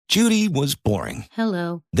Judy was boring.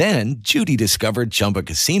 Hello. Then Judy discovered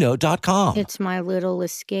ChumbaCasino.com. It's my little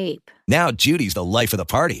escape. Now Judy's the life of the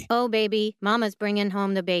party. Oh, baby, mama's bringing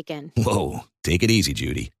home the bacon. Whoa, take it easy,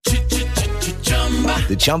 Judy.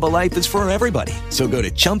 The Chumba life is for everybody. So go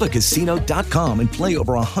to ChumbaCasino.com and play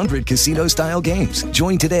over 100 casino-style games.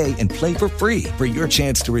 Join today and play for free for your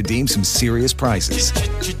chance to redeem some serious prizes.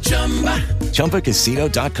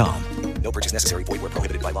 ChumbaCasino.com. No purchase necessary. Void where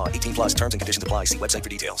prohibited by law. 18 plus terms and conditions apply. See website for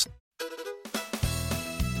details.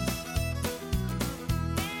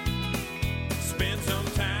 Spend some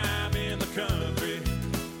time in the country.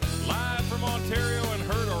 Live from Ontario and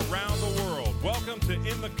heard around the world. Welcome to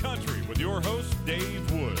In the Country with your host,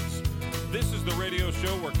 Dave Woods. This is the radio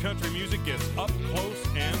show where country music gets up close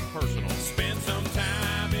and personal. Spend some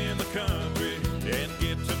time in the country and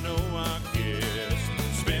get to know our guests.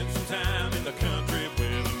 Spend some time in the country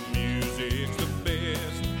where the music's the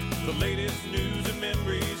best. The latest news and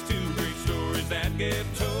memories, two great stories that get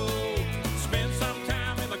told. Spend some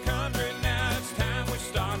time in the country, now it's time we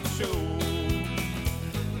start the show.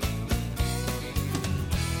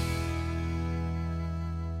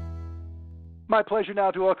 My pleasure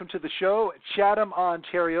now to welcome to the show Chatham,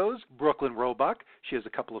 Ontario's Brooklyn Roebuck. She has a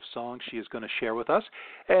couple of songs she is going to share with us,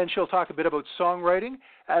 and she'll talk a bit about songwriting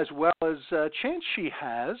as well as a chance she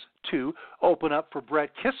has to open up for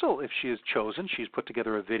Brett Kissel if she is chosen. She's put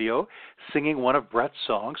together a video singing one of Brett's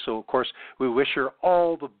songs, so of course we wish her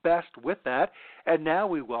all the best with that. And now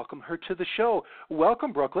we welcome her to the show.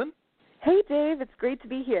 Welcome, Brooklyn. Hey, Dave. It's great to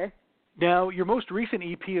be here. Now, your most recent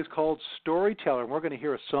EP is called Storyteller, and we're going to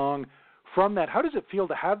hear a song from that. How does it feel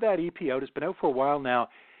to have that EP out? It's been out for a while now,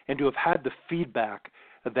 and to have had the feedback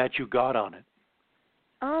that you got on it.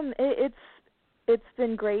 It's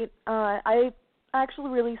been great. I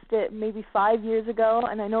actually released it maybe 5 years ago,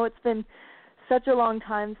 and I know it's been such a long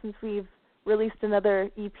time since we've released another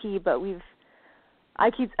EP, but I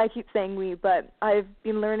keep saying we, but I've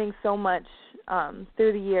been learning so much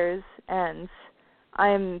through the years, and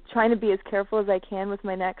I'm trying to be as careful as I can with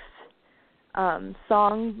my next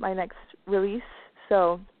song, my next release.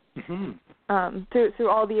 So through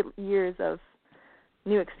all the years of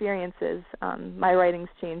new experiences, my writing's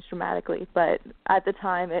changed dramatically. But at the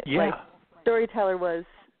time, Storyteller was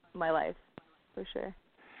my life, for sure.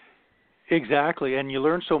 Exactly, and you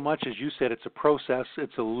learn so much, as you said. It's a process.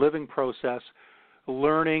 It's a living process,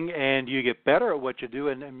 learning, and you get better at what you do,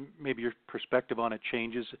 and maybe your perspective on it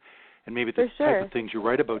changes, and maybe the type of things you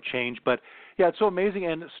write about change. But, yeah, it's so amazing.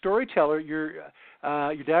 And Storyteller, your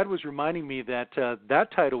dad was reminding me that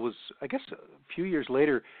that title was, I guess, a few years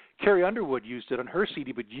later, Carrie Underwood used it on her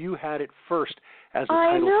CD, but you had it first as a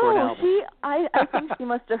title for an album. I think she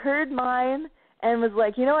must have heard mine and was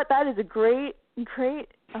like, you know what, that is a great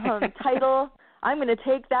title. I'm going to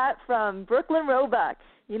take that from Brooklyn Roebuck.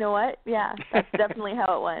 You know what? Yeah, that's definitely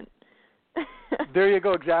how it went. There you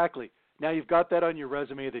go, exactly. Now you've got that on your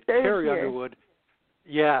resume, that Carrie Underwood.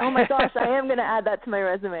 Yeah. Oh, my gosh, I am going to add that to my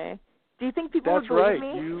resume. Do you think people would believe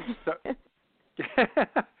me?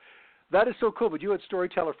 That is so cool. But you had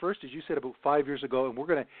Storyteller first, as you said, about 5 years ago, and we're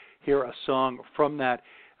going to hear a song from that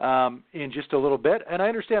in just a little bit. And I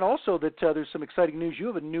understand also that there's some exciting news. You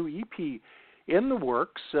have a new EP in the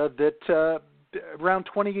works that around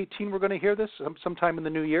 2018 we're going to hear this, sometime in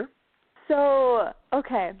the new year? So,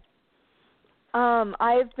 okay.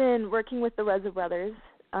 I've been working with the Reza Brothers.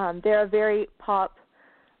 They're a very pop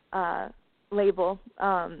label,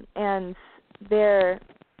 and they're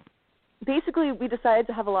basically, we decided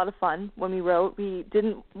to have a lot of fun when we wrote. We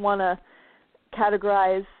didn't want to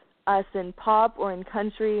categorize us in pop or in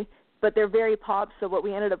country, but they're very pop, so what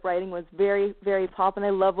we ended up writing was very, very pop, and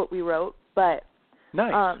I love what we wrote. But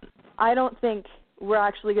nice. I don't think we're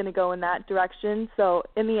actually going to go in that direction. So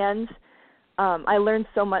in the end, I learned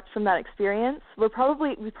so much from that experience. We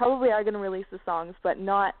probably are going to release the songs, but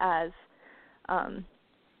not as I'm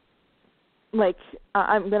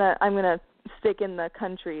gonna stick in the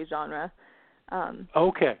country genre.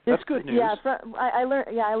 Okay, that's good news. Yeah, I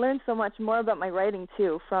learned so much more about my writing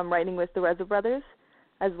too from writing with the Reza Brothers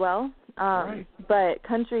as well. Right. But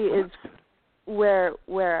country is where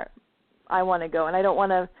I want to go, and I don't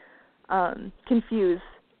want to confuse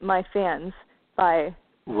my fans by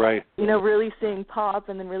releasing pop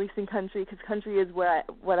and then releasing country, because country is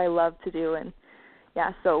what I love to do. And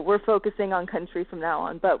yeah, so we're focusing on country from now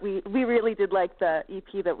on. But we really did like the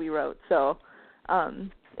EP that we wrote, so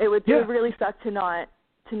it would really suck to not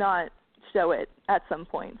show it at some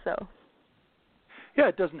point. So yeah,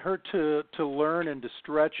 it doesn't hurt to learn and to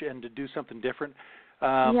stretch and to do something different.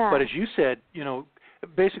 But as you said,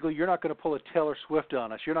 basically you're not going to pull a Taylor Swift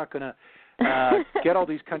on us. You're not going to get all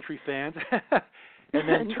these country fans. and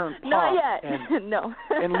then turn pop. Not yet. And, no.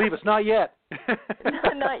 And leave us. Not yet.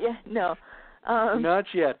 Not yet. No. Not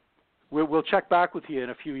yet. We'll check back with you in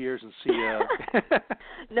a few years and see.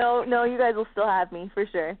 No, you guys will still have me for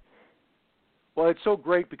sure. Well, it's so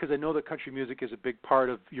great because I know that country music is a big part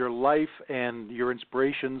of your life and your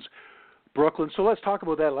inspirations, Brooklyn. So let's talk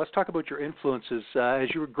about that. Let's talk about your influences. As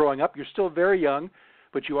you were growing up, you're still very young,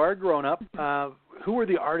 but you are grown up. Who were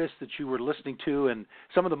the artists that you were listening to? And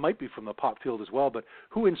some of them might be from the pop field as well, but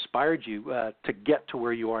who inspired you to get to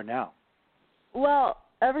where you are now? Well,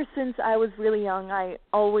 ever since I was really young, I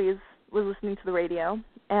always was listening to the radio.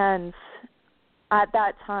 And at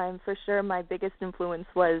that time, for sure, my biggest influence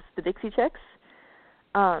was the Dixie Chicks.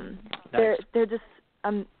 Nice. They're just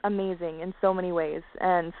amazing in so many ways,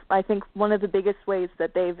 and I think one of the biggest ways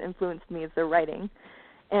that they've influenced me is their writing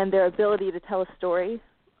and their ability to tell a story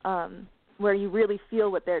where you really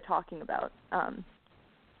feel what they're talking about.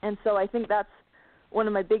 And so I think that's one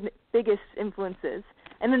of my biggest influences.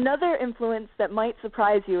 And another influence that might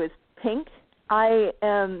surprise you is Pink. I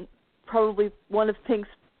am probably one of Pink's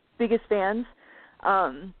biggest fans.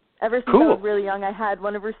 Ever since I was really young, I had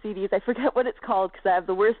one of her CDs. I forget what it's called because I have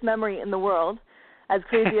the worst memory in the world, as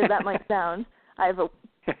crazy as that might sound. I have a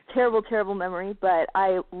terrible, terrible memory, but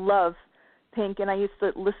I love Pink, and I used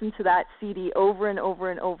to listen to that CD over and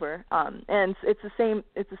over and over. And it's the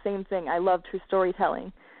same thing. I loved her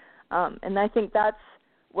storytelling. And I think that's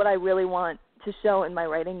what I really want to show in my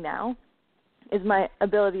writing now, is my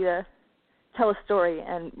ability to tell a story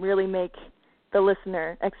and really make the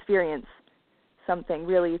listener experience something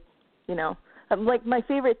really, like my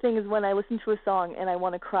favorite thing is when I listen to a song and I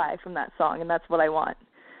want to cry from that song, and that's what I want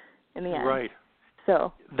in the end. Right.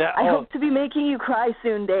 So I hope to be making you cry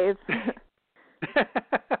soon, Dave.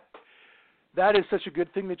 That is such a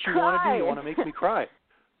good thing that you want to do. You want to make me cry.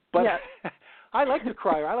 But I like to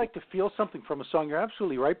cry. I like to feel something from a song. You're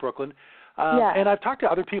absolutely right, Brooklyn. And I've talked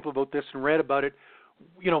to other people about this and read about it.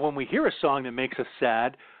 When we hear a song that makes us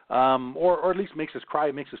sad, or at least makes us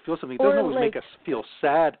cry, makes us feel something. It doesn't always make us feel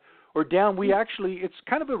sad or down. We actually, it's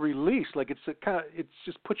kind of a release. Like it's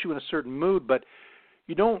just puts you in a certain mood, but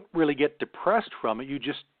you don't really get depressed from it.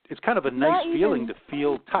 It's kind of a nice feeling to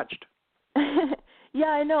feel touched. Yeah,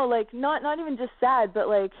 I know. Like not even just sad, but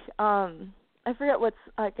like I forget what's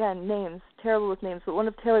names. Terrible with names, but one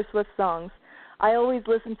of Taylor Swift's songs. I always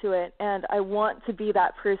listen to it, and I want to be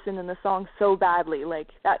that person in the song so badly. Like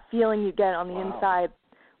that feeling you get on the inside,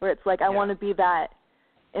 where it's like I want to be that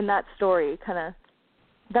in that story. Kind of,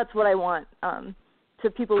 that's what I want to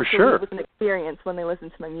people who live with an experience when they listen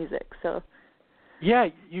to my music. So. Yeah,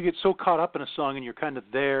 you get so caught up in a song, and you're kind of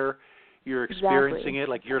there. You're experiencing it,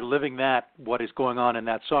 like you're living what is going on in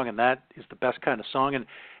that song, and that is the best kind of song. And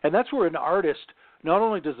that's where an artist, not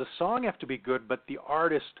only does the song have to be good, but the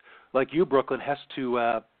artist, like you, Brooklyn, has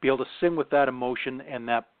to be able to sing with that emotion and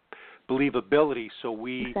that believability. So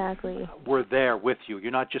we're there with you.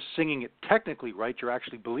 You're not just singing it technically right, you're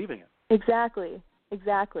actually believing it. Exactly.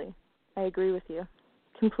 I agree with you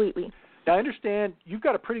completely. Now, I understand you've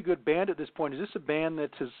got a pretty good band at this point. Is this a band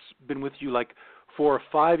that has been with you like 4 or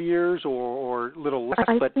 5 years or a little less,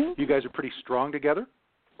 but you guys are pretty strong together?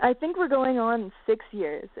 I think we're going on 6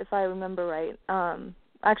 years, if I remember right.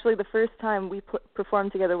 Actually, the first time we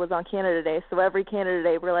performed together was on Canada Day, so every Canada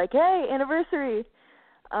Day we're like, hey, anniversary.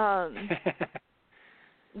 So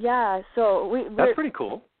that's pretty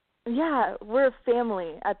cool. Yeah, we're a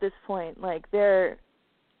family at this point. Like we're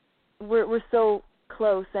so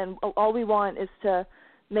close, and all we want is to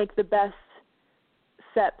make the best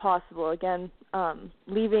set possible. Again,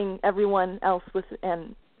 leaving everyone else with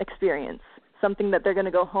an experience, something that they're going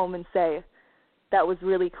to go home and say, that was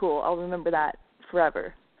really cool. I'll remember that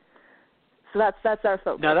forever. So that's our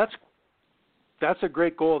focus. Now that's a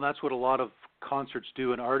great goal, and that's what a lot of concerts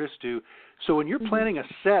do and artists do. So when you're planning a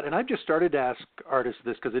set, and I've just started to ask artists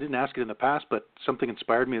this because I didn't ask it in the past, but something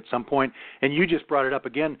inspired me at some point, and you just brought it up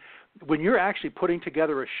again. When you're actually putting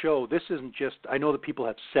together a show, this isn't just, I know that people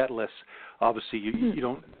have set lists. Obviously, you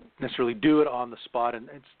don't necessarily do it on the spot, and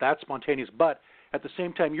it's that spontaneous, but at the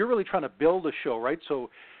same time, you're really trying to build a show, right? So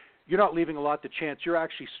you're not leaving a lot to chance. You're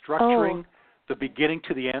actually structuring the beginning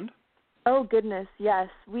to the end. Oh goodness, yes.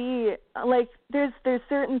 We there's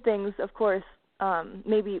certain things, of course,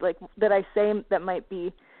 maybe like that I say that might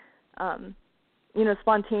be,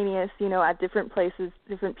 spontaneous. At different places,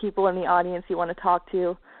 different people in the audience you want to talk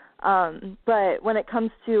to. But when it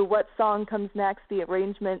comes to what song comes next, the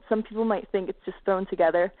arrangement, some people might think it's just thrown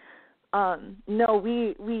together. No,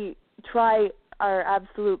 we try our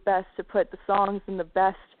absolute best to put the songs in the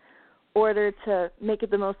best order to make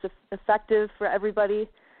it the most effective for everybody.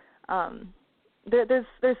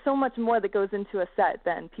 there's so much more that goes into a set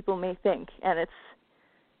than people may think, and it's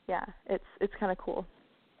kind of cool.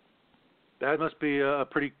 That must be a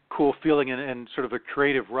pretty cool feeling and sort of a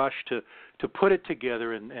creative rush to put it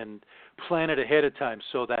together and plan it ahead of time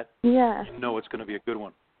so that you know it's going to be a good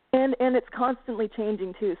one. And it's constantly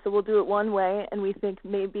changing too. So we'll do it one way, and we think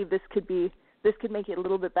maybe this could make it a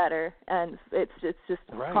little bit better, and it's just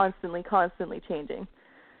constantly changing.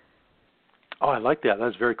 Oh, I like that.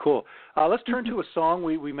 That's very cool. Let's turn to a song.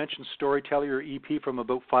 We mentioned Storyteller, your EP from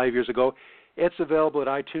about 5 years ago. It's available at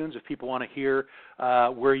iTunes if people want to hear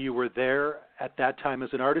where you were there at that time as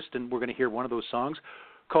an artist, and we're going to hear one of those songs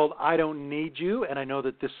called I Don't Need You, and I know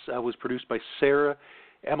that this was produced by Sarah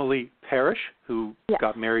Emily Parrish, who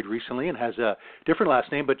got married recently and has a different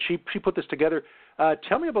last name, but she put this together.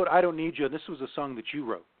 Tell me about I Don't Need You, and this was a song that you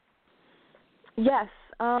wrote. Yes.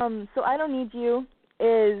 So I Don't Need You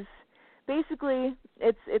is basically,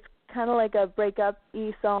 it's kind of like a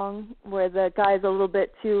breakup-y song where the guy's a little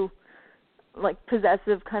bit too, like,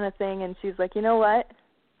 possessive kind of thing, and she's like, you know what?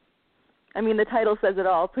 I mean, the title says it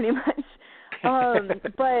all, pretty much.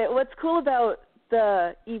 But what's cool about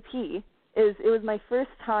the EP is it was my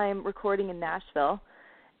first time recording in Nashville,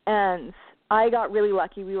 and I got really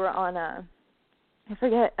lucky. We were on I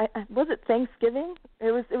forget, was it Thanksgiving?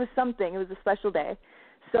 It was something. It was a special day.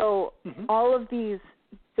 So all of these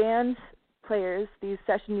band players, these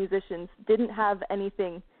session musicians, didn't have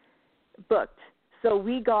anything booked. So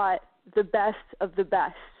we got the best of the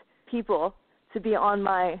best people to be on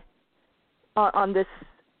this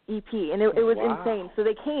EP, and it was insane. So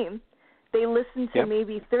they came, they listened to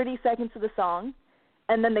maybe 30 seconds of the song,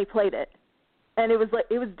 and then they played it, and it was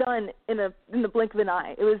done in the blink of an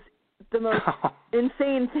eye. It was the most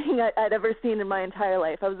insane thing I'd ever seen in my entire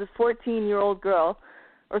life. I was a 14-year-old girl,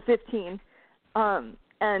 or 15,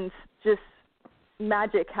 and just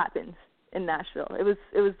magic happened in Nashville. It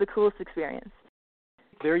was the coolest experience.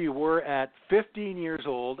 There you were at 15 years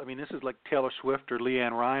old. I mean, this is like Taylor Swift or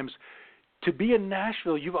LeAnn Rimes. To be in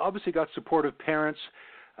Nashville, you've obviously got supportive parents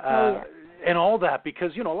and all that,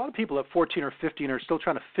 because, you know, a lot of people at 14 or 15 are still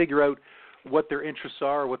trying to figure out what their interests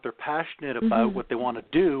are, what they're passionate about, what they want to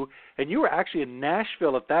do. And you were actually in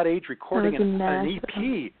Nashville at that age recording an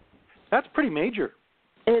EP. That's pretty major.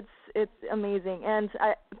 It's amazing. And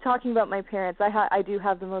talking about my parents, I do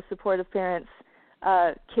have the most supportive parents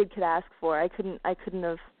a kid could ask for. I couldn't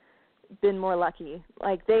have been more lucky.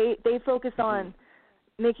 Like they focus on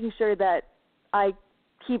making sure that I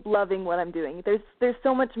keep loving what I'm doing. There's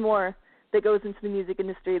so much more that goes into the music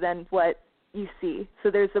industry than what you see.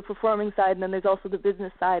 So there's the performing side, and then there's also the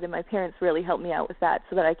business side, and my parents really helped me out with that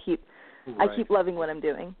so that I keep loving what I'm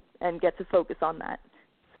doing and get to focus on that.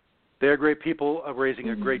 They're great people, raising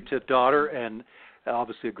a great daughter, and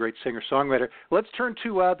obviously a great singer-songwriter. Let's turn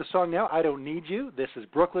to the song now, I Don't Need You. This is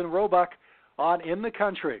Brooklyn Roebuck on In the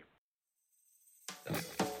Country.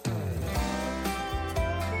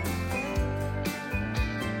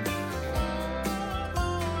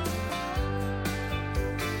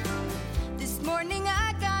 This morning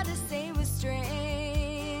I gotta say was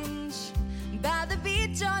strange. By the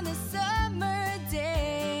beach on a summer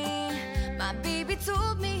day, my baby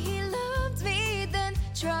told me he loved me, then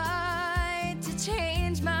tried to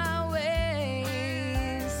change my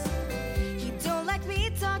ways. He don't like me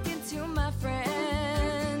talking to my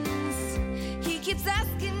friends. He keeps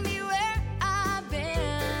asking me where I've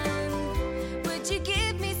been. Would you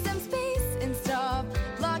give me some space and stop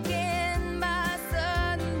blocking my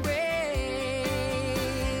sun rays?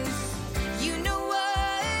 You know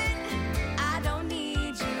what? I don't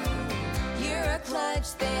need you. You're a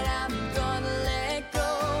clutch that I'm gonna let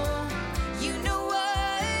go. You know what?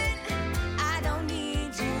 I don't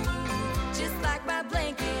need you. Just like my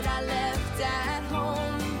blanket I left at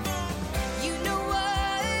home. You know what?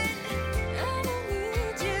 I don't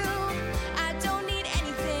need you. I don't need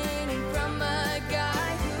anything from a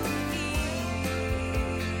guy who needs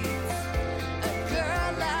a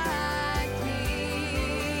girl like me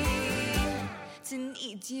to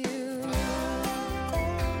need you.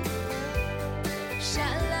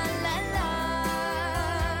 Sha-la-la-la.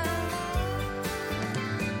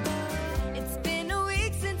 It's been a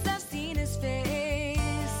week since I've seen his face.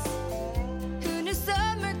 Who knew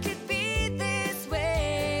summer could be this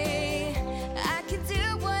way? I can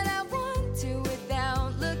do what I want to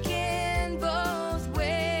without looking both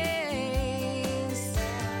ways.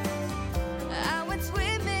 I went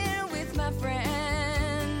swimming with my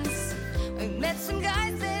friends. We met some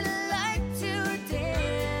guys that like to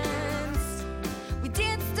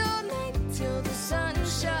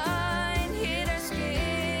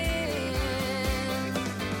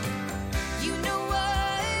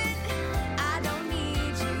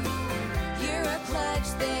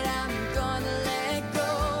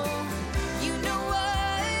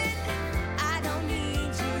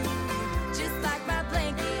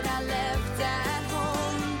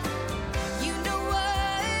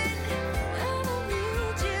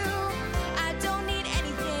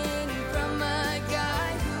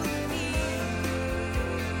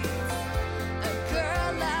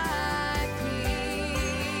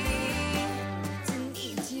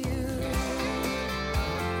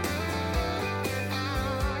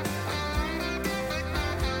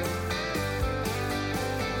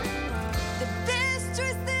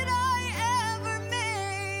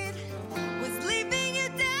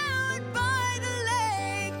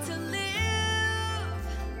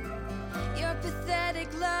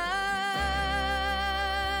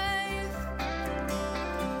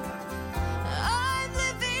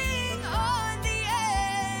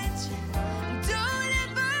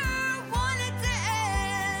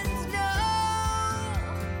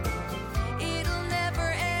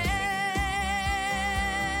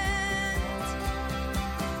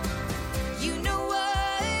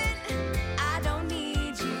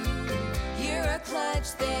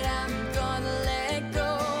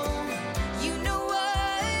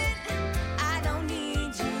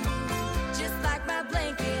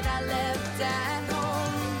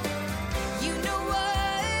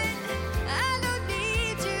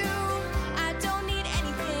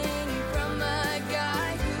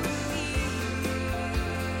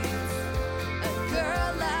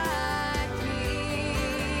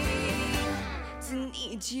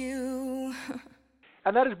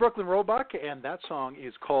And that is Brooklyn Roebuck, and that song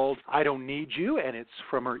is called I Don't Need You, and it's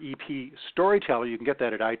from her EP Storyteller. You can get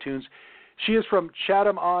that at iTunes. She is from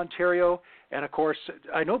Chatham, Ontario, and of course,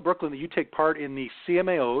 I know, Brooklyn, that you take part in the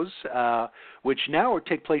CMAOs, which now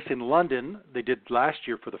take place in London. They did last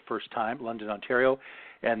year for the first time, London, Ontario,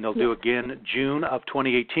 and they'll do again June of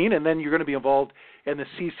 2018, and then you're going to be involved in the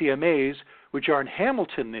CCMAs, which are in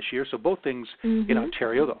Hamilton this year, so both things in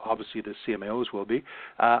Ontario, obviously the CMAOs will be,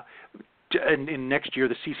 and in next year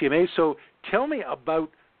the CCMAs. So tell me about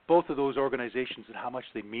both of those organizations and how much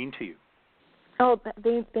they mean to you. Oh,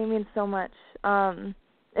 they mean so much.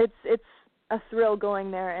 It's a thrill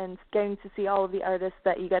going there and getting to see all of the artists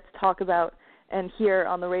that you get to talk about and hear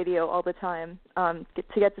on the radio all the time. To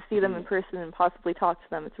get to see them in person and possibly talk to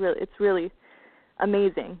them, it's really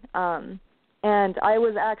amazing. And I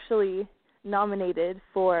was actually nominated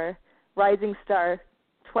for Rising Star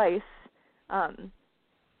twice,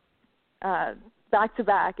 back to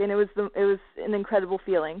back, and it was an incredible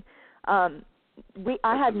feeling. I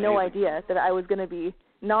had no idea that I was going to be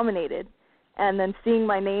nominated, and then seeing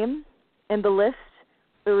my name in the list,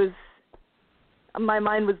 my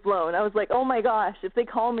mind was blown. I was like, oh my gosh, if they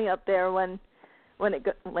call me up there when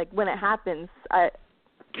it happens, I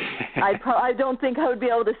don't think I would be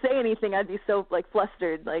able to say anything. I'd be so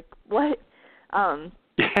flustered. Like, what?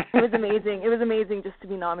 It was amazing. It was amazing just to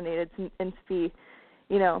be nominated and to be,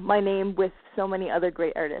 my name with so many other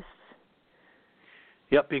great artists.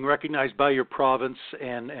 Yep, being recognized by your province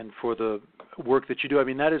and for the work that you do. I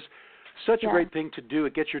mean, that is such a great thing to do.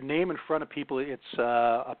 It gets your name in front of people. It's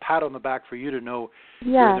a pat on the back for you to know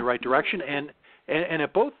you're in the right direction. And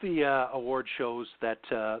at both the award shows that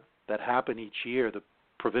happen each year, the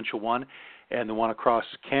provincial one and the one across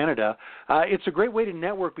Canada, it's a great way to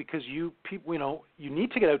network because you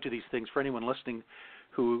need to get out to these things. For anyone listening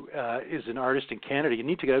who is an artist in Canada, you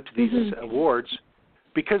need to get out to these awards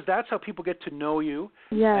because that's how people get to know you.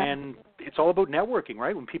 Yeah. And it's all about networking,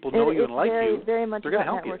 right? When people know you and like you, very much they're going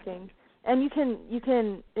to help networking. you. And you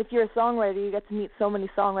can, if you're a songwriter, you get to meet so many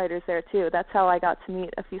songwriters there too. That's how I got to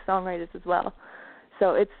meet a few songwriters as well.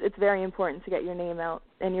 So it's very important to get your name out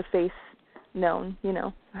and your face known,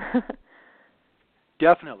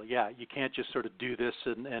 Definitely, yeah. You can't just sort of do this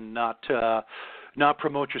and not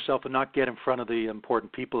promote yourself and not get in front of the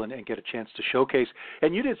important people and get a chance to showcase.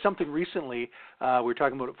 And you did something recently, we were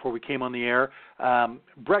talking about it before we came on the air.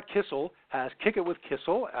 Brett Kissel has Kick It with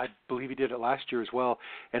Kissel. I believe he did it last year as well.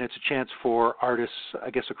 And it's a chance for artists, I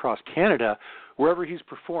guess, across Canada, wherever he's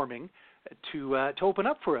performing, to open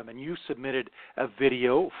up for him. And you submitted a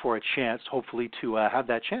video for a chance, hopefully, to have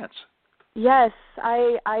that chance. Yes,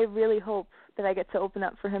 I really hope that I get to open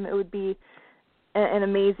up for him. It would be an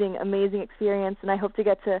amazing, amazing experience, and I hope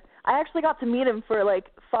to I actually got to meet him for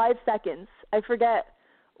 5 seconds. I forget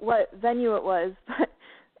what venue it was, but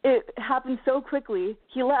it happened so quickly.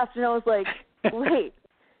 He left, and I was like, wait,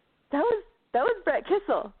 that was Brett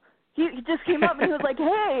Kissel. He just came up, and he was like,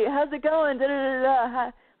 hey, how's it going?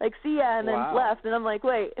 Da-da-da-da. See ya, and then left, and I'm like,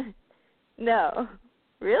 wait, no,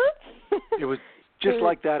 really? It was just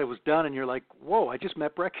like that. It was done, and you're like, whoa, I just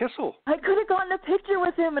met Brett Kissel. I could have gotten a picture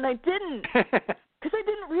with him, and I didn't, because I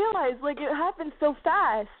didn't realize, it happened so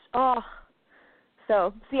fast. Oh,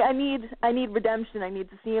 so, see, I need redemption. I need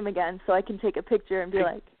to see him again so I can take a picture and be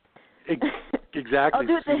like. Exactly. I'll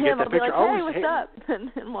do it to him. I'll be like, hey, what's up,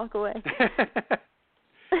 and walk away.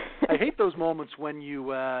 I hate those moments when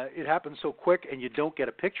it happens so quick and you don't get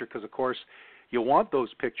a picture because, of course, you want those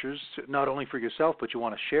pictures not only for yourself, but you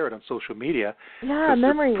want to share it on social media. Yeah,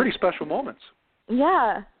 memories. Pretty special moments.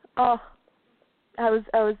 Yeah. Oh, I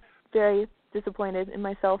was very disappointed in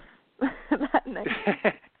myself that night.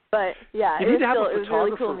 But yeah, it was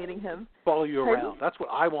really cool meeting him. Follow you around. That's what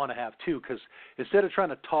I want to have too, because instead of trying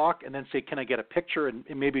to talk and then say, "Can I get a picture?" and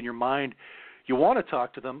maybe in your mind you want to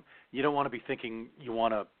talk to them, you don't want to be thinking you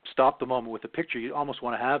want to stop the moment with a picture. You almost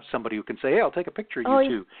want to have somebody who can say, hey, I'll take a picture of you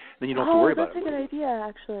too. Then you don't have to worry about it. That's a good idea,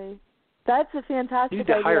 actually. That's a fantastic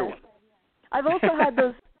idea. You need to hire one. I've also had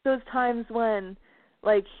those times when,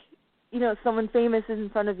 someone famous is in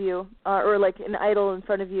front of you, or an idol in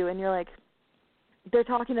front of you, and you're like, they're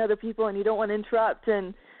talking to other people, and you don't want to interrupt,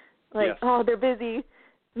 and they're busy.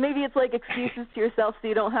 Maybe it's excuses to yourself so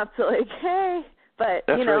you don't have to hey, but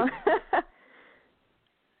That's right.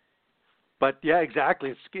 But yeah,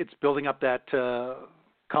 exactly. It's building up that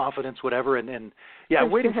confidence, whatever, and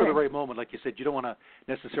waiting for the right moment. Like you said, you don't want to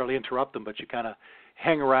necessarily interrupt them, but you kind of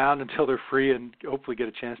hang around until they're free and hopefully get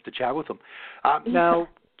a chance to chat with them. Now,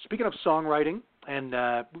 speaking of songwriting,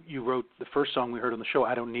 and you wrote the first song we heard on the show,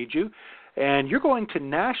 "I Don't Need You," and you're going to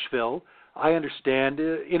Nashville, I understand,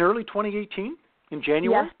 in early 2018, in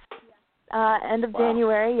January. Yes. End of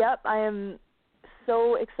January. Yep, I am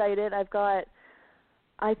so excited. I've got,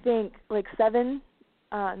 I think, like 7.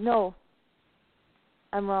 No,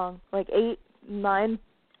 I'm wrong. Like 8, 9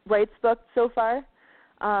 rights booked so far.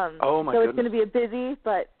 Oh my so goodness. it's going to be a busy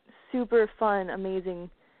but super fun, amazing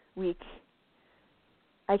week.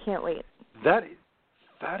 I can't wait. That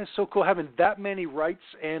is so cool, having that many rights.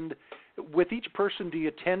 And with each person, do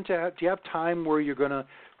you have time where you're going to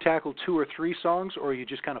tackle 2 or 3 songs, or are you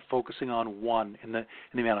just kind of focusing on one in the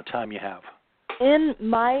amount of time you have? In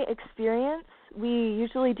my experience, we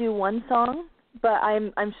usually do one song, but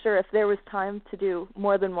I'm sure if there was time to do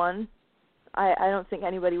more than one, I don't think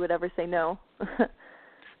anybody would ever say no.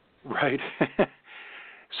 Right.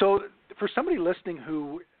 So for somebody listening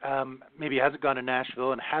who maybe hasn't gone to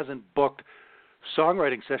Nashville and hasn't booked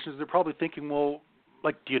songwriting sessions, they're probably thinking, well,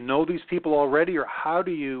 like, do you know these people already, or how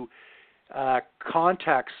do you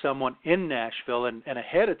contact someone in Nashville and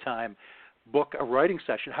ahead of time book a writing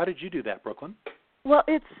session? How did you do that, Brooklyn? Well,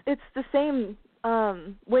 it's the same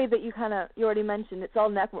way that you already mentioned. It's all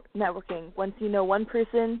networking. Once you know one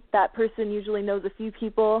person, that person usually knows a few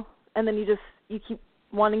people, and then you keep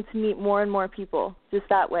wanting to meet more and more people just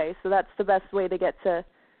that way. So that's the best way to get to.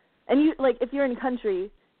 And you, like, if you're in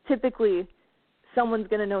country, typically someone's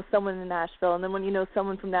going to know someone in Nashville, and then when you know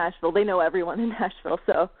someone from Nashville, they know everyone in Nashville.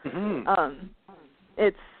 So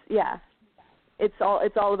it's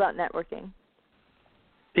all about networking.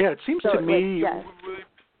 Yeah, it seems to me. Like,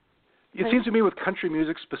 yes. It seems to me with country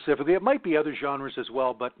music specifically, it might be other genres as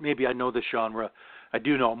well, but maybe I know this genre. I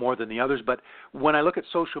do know it more than the others. But when I look at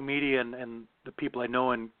social media and the people I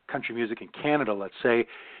know in country music in Canada, let's say,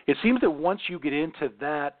 it seems that once you get into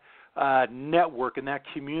that network and that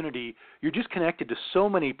community, you're just connected to so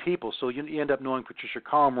many people. So you end up knowing Patricia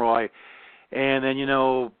Comroy, and then you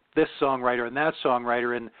know this songwriter and that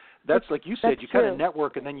songwriter, and that's like you said, you kind of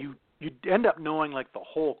network, and then you end up knowing like the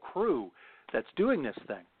whole crew that's doing this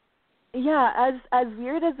thing. Yeah, as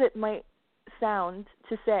weird as it might sound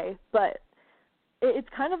to say, but it's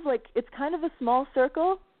kind of a small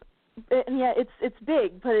circle, and yeah, it's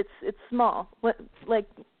big, but it's small. Like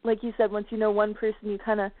you said, once you know one person,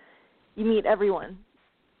 you meet everyone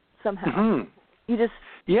somehow. Mm-hmm. You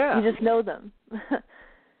just know them.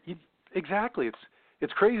 Exactly.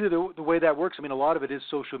 It's crazy the way that works. I mean, a lot of it is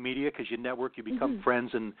social media because you network, you become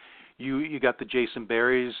friends, and you got the Jason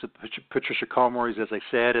Berrys, the Patricia Comroys, as I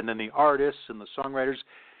said, and then the artists and the songwriters,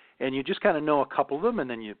 and you just kind of know a couple of them, and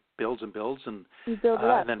then you builds and you build it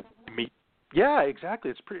up. and then meet. Yeah, exactly.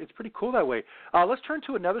 It's pretty cool that way. Let's turn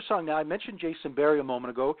to another song now. I mentioned Jason Berry a moment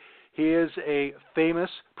ago. He is a famous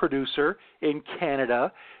producer in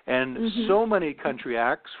Canada, and so many country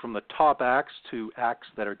acts, from the top acts to acts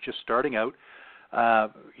that are just starting out,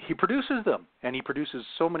 he produces them, and he produces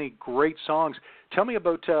so many great songs. Tell me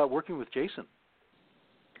about working with Jason.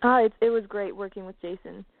 It was great working with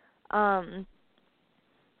Jason.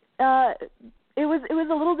 It was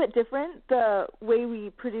a little bit different, the way we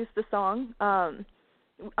produced the song.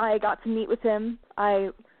 I got to meet with him. I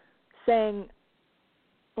sang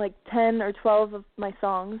like 10 or 12 of my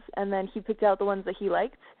songs, and then he picked out the ones that he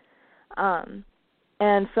liked. And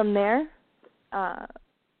from there,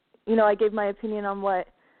 I gave my opinion on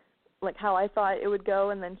how I thought it would go,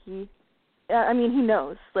 and then he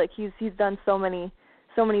knows. Like, he's done so many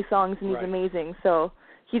songs, and he's amazing. So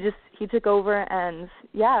he took over, and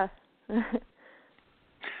yeah.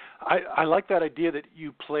 I like that idea that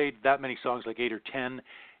you played that many songs, like 8 or 10,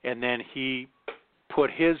 and then he put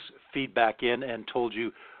his feedback in and told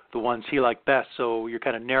you the ones he liked best. So you're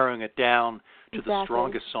kind of narrowing it down to the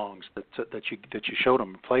strongest songs that you showed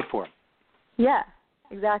him and played for him. Yeah,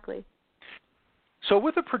 exactly. So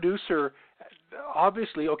with a producer,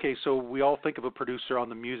 obviously, okay, so we all think of a producer on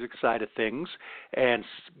the music side of things and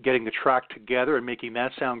getting the track together and making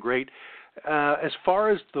that sound great. As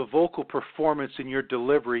far as the vocal performance in your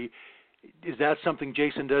delivery, is that something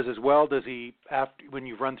Jason does as well? Does he, after when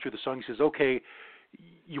you run through the song, he says, okay,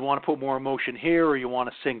 you want to put more emotion here, or you want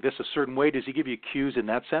to sing this a certain way? Does he give you cues in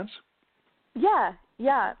that sense? Yeah.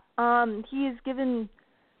 He's given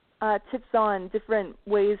tips on different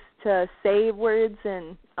ways to say words,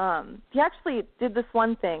 and he actually did this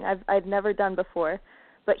one thing I'd never done before,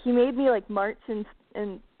 but he made me like march in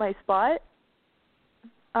my spot.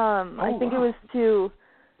 I think it was to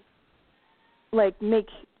like make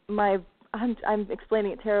my I'm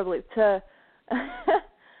explaining it terribly, to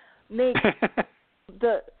make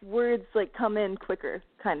the words like come in quicker,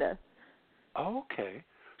 kind of. Okay.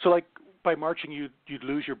 So like by marching you'd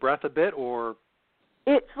lose your breath a bit, or?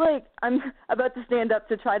 It's like I'm about to stand up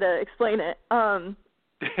to try to explain it.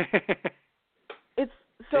 It's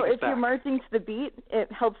so if you're marching to the beat, it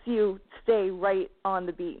helps you stay right on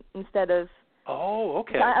the beat instead of. Oh,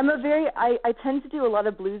 okay. I tend to do a lot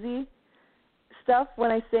of bluesy stuff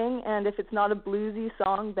when I sing, and if it's not a bluesy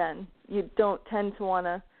song, then you don't tend to want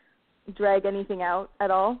to drag anything out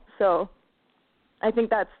at all. So I think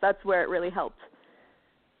that's where it really helped.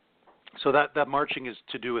 So that marching is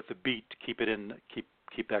to do with the beat to keep it in,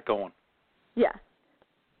 keep that going. Yeah.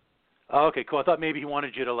 Oh, okay, cool. I thought maybe he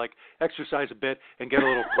wanted you to like exercise a bit and get a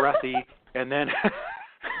little breathy, and then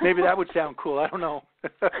maybe that would sound cool. I don't know.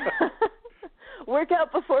 Work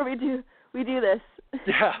out before we do this.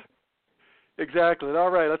 Yeah, exactly. All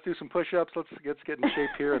right, let's do some push-ups. Let's get in shape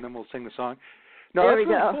here, and then we'll sing the song. No, there that's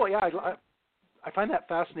we really go. cool. Yeah, I find that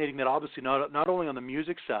fascinating. That obviously not only on the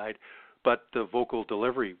music side, but the vocal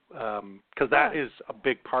delivery, because that is a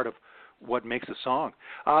big part of what makes a song.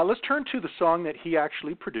 Let's turn to the song that he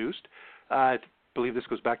actually produced. I believe this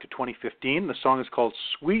goes back to 2015. The song is called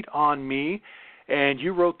 "Sweet on Me," and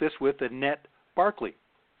you wrote this with Annette Barkley.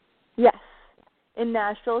 Yes, in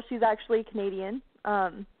Nashville. She's actually Canadian,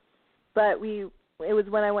 but it was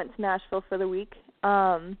when I went to Nashville for the week,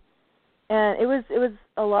 and it was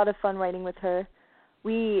a lot of fun writing with her.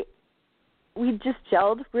 We just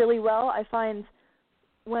gelled really well. I find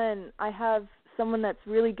when I have someone that's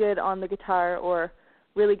really good on the guitar or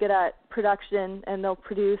really good at production, and they'll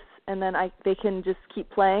produce, and then they can just keep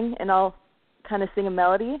playing, and I'll kind of sing a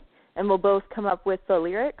melody, and we'll both come up with the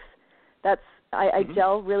lyrics. I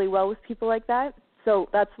gel really well with people like that, so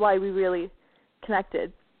that's why we really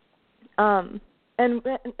connected. And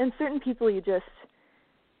certain people,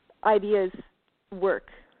 ideas work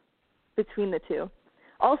between the two.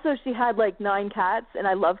 Also, she had like 9 cats, and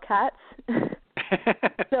I love cats,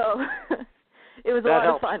 so it was a lot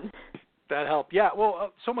of fun. That helped. Yeah,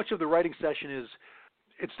 well, so much of the writing session is,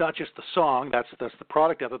 it's not just the song, that's the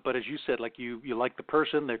product of it, but as you said, like you like the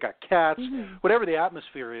person, they've got cats, whatever the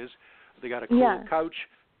atmosphere is, they got a cool couch,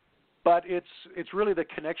 but it's really the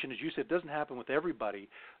connection, as you said, it doesn't happen with everybody.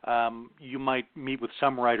 You might meet with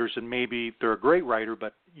some writers and maybe they're a great writer,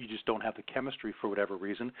 but you just don't have the chemistry for whatever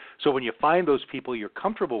reason. So when you find those people you're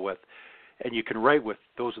comfortable with and you can write with,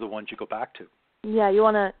 those are the ones you go back to. Yeah, you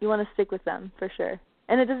wanna stick with them for sure.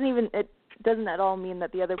 And it doesn't at all mean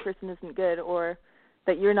that the other person isn't good or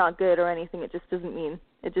that you're not good or anything. It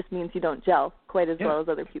just means you don't gel quite as well as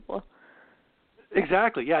other people.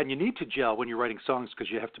 Exactly, yeah, and you need to gel when you're writing songs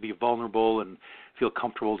because you have to be vulnerable and feel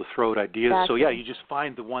comfortable to throw out ideas. Exactly. So yeah, you just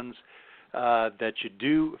find the ones that you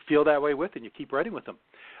do feel that way with, and you keep writing with them.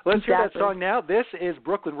 Let's hear that song now. This is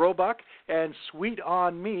Brooklyn Roebuck and "Sweet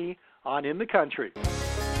on Me" on In the Country.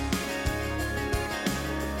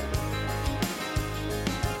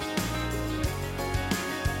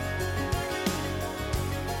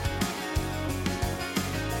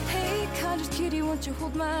 Cutie, won't you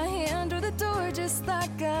hold my hand or the door just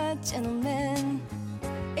like a gentleman?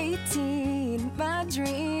 18, my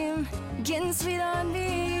dream, getting sweet on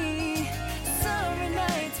me. Summer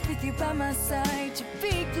nights with you by my side, your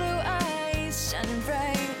big blue eyes shining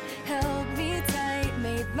bright, held me tight,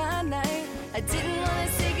 made my night. I didn't want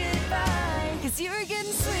to say goodbye, 'cause you were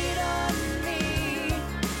getting sweet on me,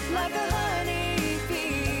 like a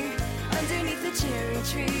honeybee underneath the cherry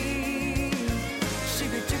tree.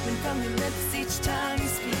 Sugar dripping from your lips each time you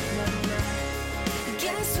speak my name.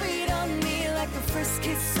 Getting sweet on me like a first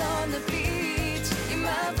kiss on the beach. You're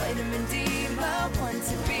my vitamin D, my one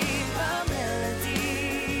to be, my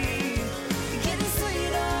melody. Getting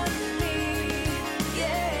sweet on me,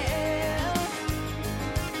 yeah.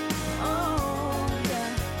 Oh,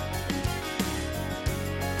 yeah.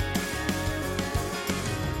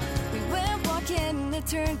 We went walking, it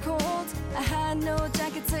turned cold. I had no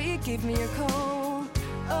jacket, so you gave me your coat.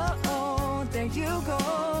 Oh, there you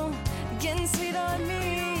go, getting sweet on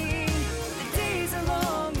me. The days are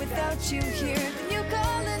long without you here. Then you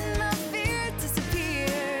call and my fear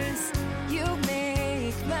disappears. You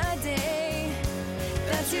make my day,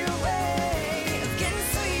 that's your way of getting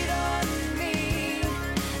sweet on me,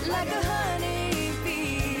 like a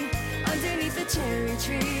honeybee underneath the cherry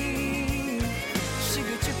tree.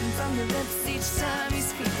 Sugar dripping from your lips each time you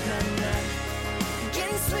speak my name.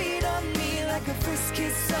 Getting sweet on me like a first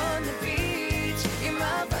kiss on the beach. You're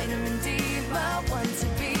my vitamin D, my one to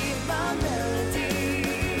be, my melody.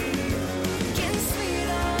 Getting sweet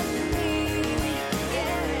on me,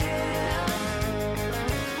 yeah.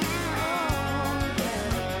 Oh,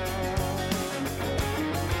 yeah.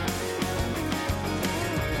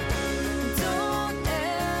 Don't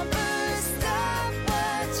ever stop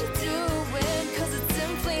what you're doing, 'cause it's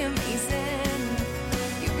simply amazing.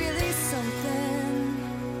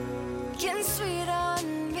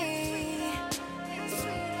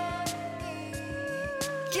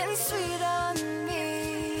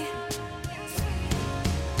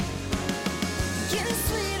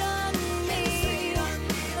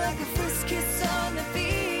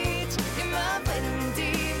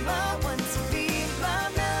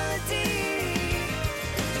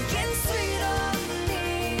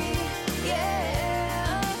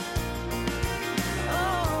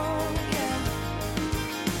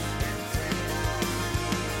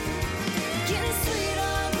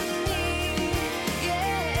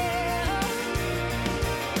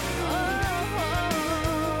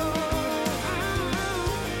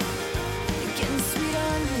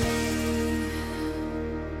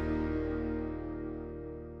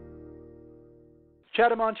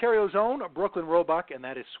 Chatham, Ontario's own Brooklyn Roebuck, and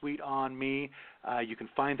that is Sweet on Me. You can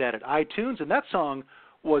find that at iTunes, and that song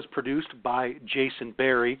was produced by Jason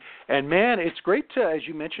Barry. And, man, it's great to, as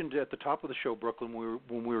you mentioned at the top of the show, Brooklyn,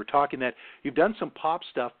 when we were talking, that you've done some pop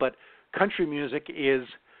stuff, but country music is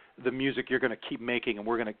the music you're going to keep making, and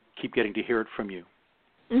we're going to keep getting to hear it from you.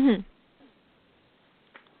 Mhm.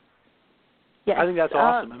 Yes. I think that's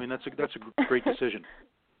awesome. I mean, that's a great decision.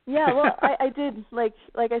 Yeah, well, I did, like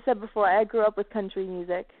I said before, I grew up with country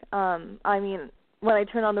music. I mean, when I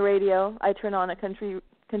turn on the radio, I turn on a country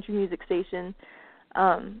music station.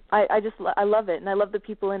 I love it, and I love the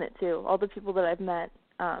people in it too. All the people that I've met.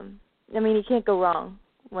 I mean, you can't go wrong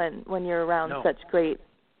when you're around such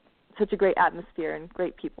a great atmosphere and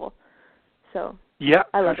great people. So yeah,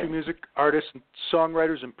 I love country it. music artists, and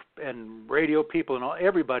songwriters, and radio people, and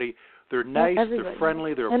everybody. They're nice, they're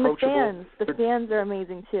friendly, they're approachable. And the fans are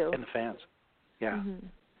amazing too. And the fans, yeah. Mm-hmm.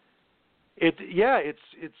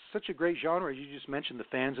 It's such a great genre. You just mentioned the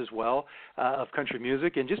fans as well of country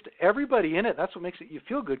music, and just everybody in it. That's what makes it you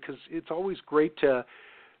feel good, because it's always great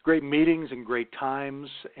meetings and great times,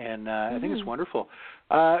 and I think it's wonderful.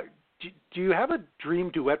 Do you have a dream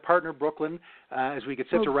duet partner, Brooklyn? As we get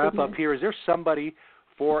set to wrap up here, is there somebody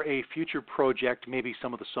for a future project? Maybe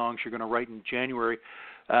some of the songs you're going to write in January.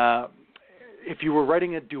 If you were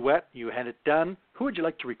writing a duet, you had it done, who would you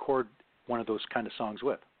like to record one of those kind of songs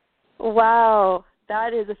with? Wow,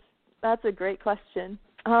 that's a great question.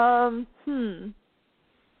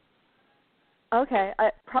 Okay,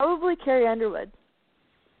 probably Carrie Underwood.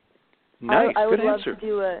 Nice, I would good love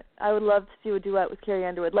answer. I would love to do a duet with Carrie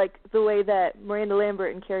Underwood, like the way that Miranda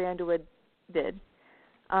Lambert and Carrie Underwood did.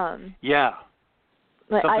 Yeah.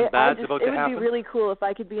 Like, Something bad's it about to happen. would be really cool if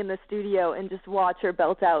I could be in the studio and just watch her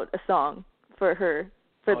belt out a song for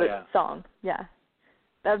the song. Yeah,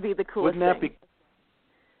 that would be the coolest thing.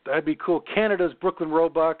 That'd be cool. Canada's Brooklyn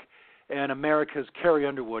Roebuck and America's Carrie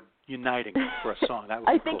Underwood uniting for a song. That would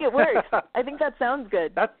be I think cool. it works. I think that sounds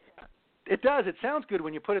good. It does. It sounds good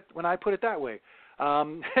when I put it that way.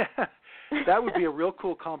 That would be a real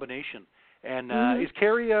cool combination. And is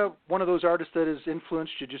Carrie one of those artists that has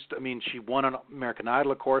influenced you? She won an American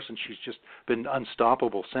Idol, of course, and she's just been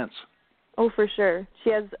unstoppable since. Oh, for sure. She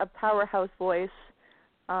has a powerhouse voice.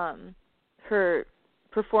 Her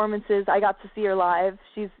performances, I got to see her live.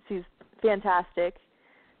 She's fantastic.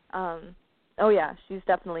 Oh, yeah, she's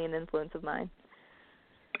definitely an influence of mine.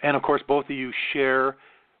 And, of course, both of you share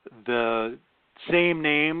the same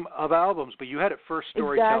name of albums, but you had it first,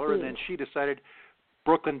 Storyteller, and then she decided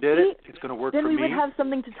Brooklyn did it. It's going to work for me. Then we would have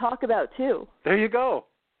something to talk about, too. There you go.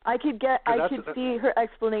 I could see her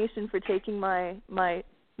explanation for taking my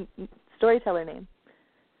Storyteller name.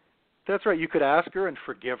 That's right. You could ask her and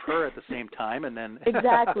forgive her at the same time, and then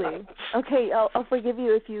exactly. Okay, I'll forgive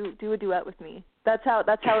you if you do a duet with me. That's how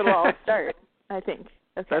it'll all start, I think.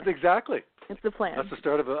 Okay. That's exactly. It's the plan. That's the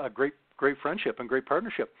start of a great friendship and great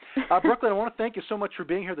partnership. Brooklyn, I want to thank you so much for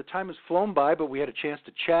being here. The time has flown by, but we had a chance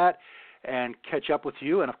to chat and catch up with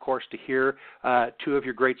you, and of course to hear two of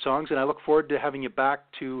your great songs. And I look forward to having you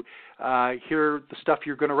back to hear the stuff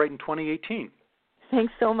you're going to write in 2018.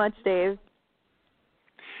 Thanks so much, Dave.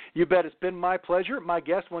 You bet. It's been my pleasure. My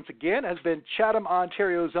guest, once again, has been Chatham,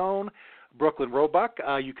 Ontario's own Brooklyn Roebuck.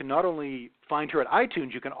 You can not only find her at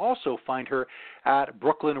iTunes, you can also find her at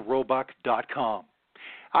brooklynroebuck.com.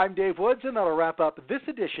 I'm Dave Woods, and that'll wrap up this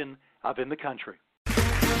edition of In the Country.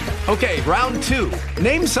 Okay, round two.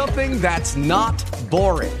 Name something that's not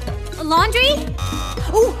boring. A laundry?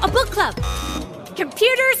 Ooh, a book club.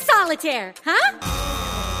 Computer solitaire, huh?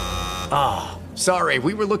 Ah, sorry,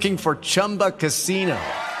 we were looking for Chumba Casino.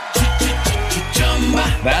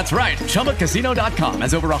 That's right, ChumbaCasino.com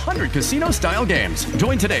has over 100 casino-style games.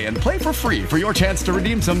 Join today and play for free for your chance to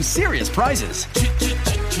redeem some serious prizes.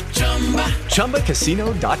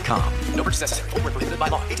 ChumbaCasino.com. No purchase necessary. Void where prohibited by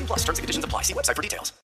law. 18+ terms and conditions apply. See website for details.